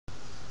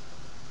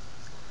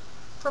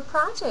For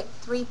project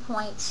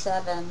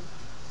 3.7,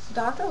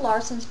 Dr.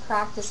 Larson's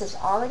practice is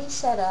already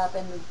set up,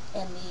 and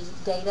the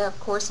data, of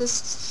course, is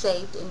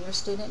saved in your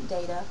student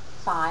data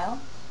file,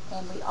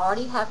 and we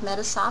already have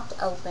medisoft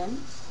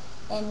open,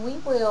 and we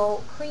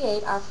will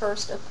create our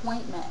first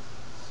appointment.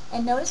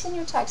 And notice in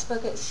your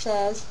textbook it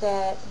says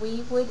that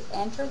we would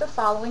enter the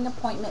following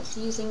appointments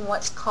using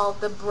what's called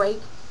the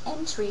break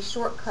entry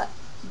shortcut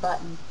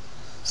button.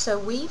 So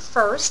we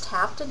first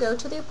have to go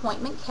to the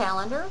appointment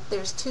calendar.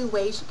 There's two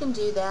ways you can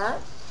do that.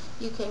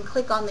 You can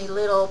click on the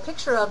little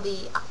picture of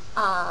the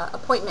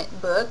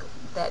appointment book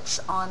that's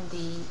on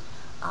the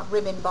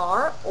ribbon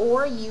bar,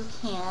 or you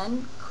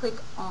can click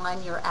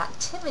on your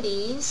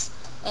activities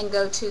and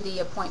go to the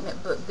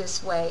appointment book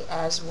this way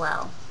as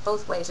well.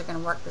 Both ways are going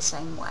to work the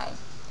same way.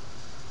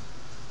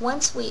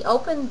 Once we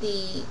open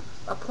the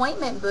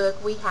appointment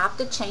book, we have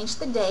to change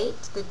the date.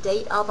 The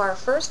date of our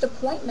first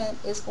appointment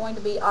is going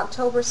to be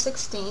October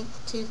 16th,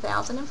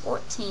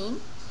 2014.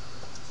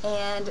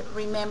 And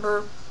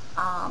remember,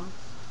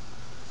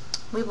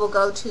 we will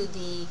go to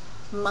the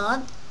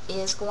month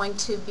is going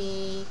to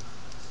be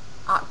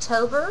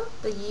October.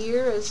 The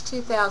year is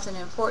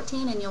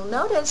 2014, and you'll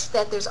notice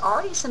that there's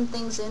already some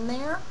things in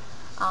there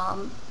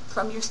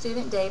from your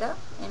student data,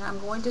 and I'm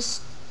going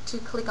to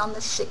click on the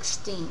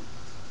 16th.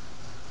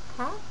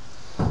 Okay?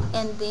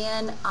 And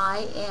then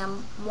I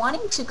am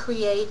wanting to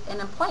create an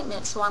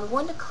appointment, so I'm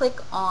going to click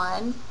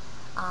on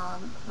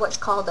what's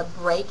called a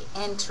break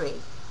entry.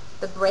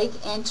 The break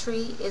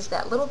entry is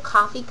that little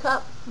coffee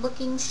cup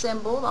looking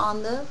symbol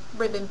on the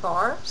ribbon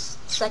bar,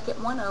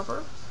 second one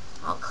over.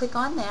 I'll click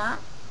on that,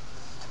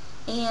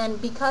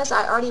 and because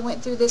I already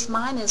went through this,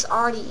 mine is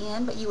already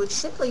in, but you would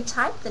simply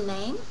type the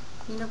name,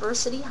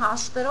 University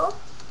Hospital,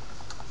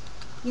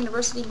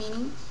 University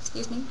meaning,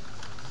 excuse me,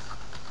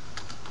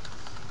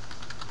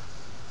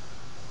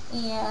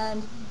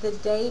 and the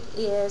date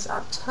is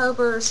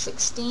October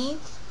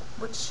 16th,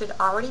 which should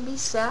already be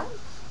set.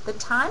 The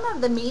time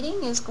of the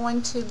meeting is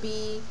going to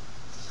be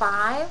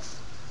 5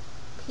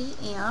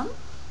 p.m.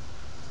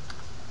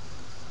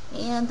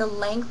 and the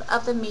length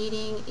of the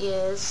meeting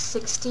is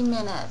 60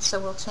 minutes, so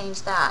we'll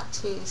change that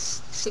to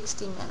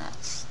 60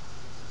 minutes.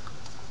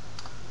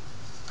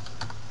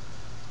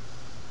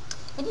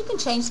 And you can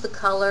change the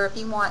color. If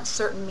you want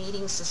certain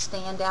meetings to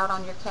stand out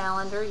on your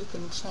calendar, you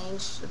can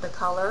change the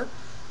color.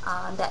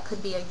 That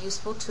could be a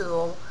useful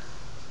tool.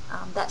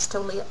 That's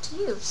totally up to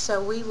you.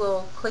 So we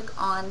will click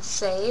on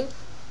Save,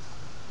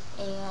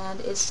 and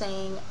it's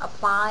saying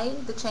apply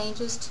the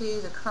changes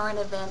to the current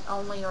event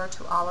only or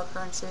to all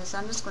occurrences.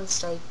 I'm just going to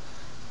say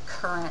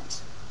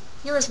current.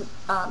 Yours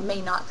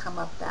may not come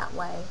up that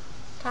way.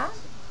 Okay?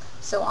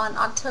 So on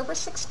October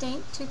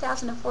 16th,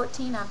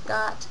 2014, I've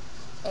got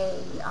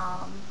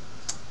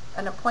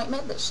an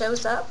appointment that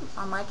shows up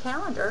on my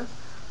calendar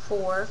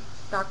for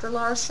Dr.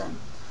 Larson.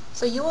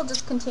 So you will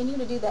just continue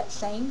to do that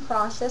same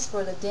process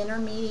for the dinner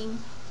meeting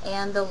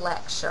and the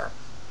lecture.